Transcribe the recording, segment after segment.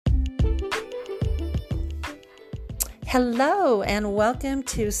Hello and welcome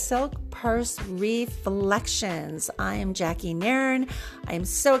to Silk Purse Reflections. I am Jackie Nairn. I am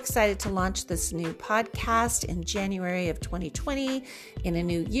so excited to launch this new podcast in January of 2020, in a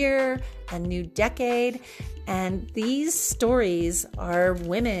new year, a new decade. And these stories are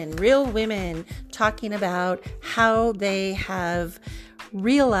women, real women, talking about how they have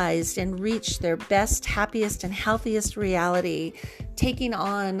realized and reached their best, happiest, and healthiest reality, taking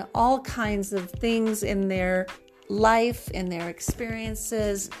on all kinds of things in their life, in their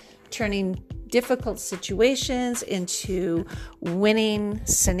experiences, turning difficult situations into winning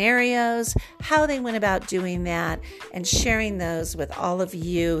scenarios, how they went about doing that, and sharing those with all of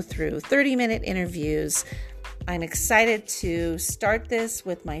you through 30-minute interviews. I'm excited to start this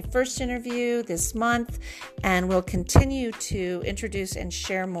with my first interview this month, and we'll continue to introduce and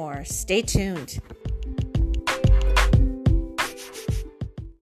share more. Stay tuned.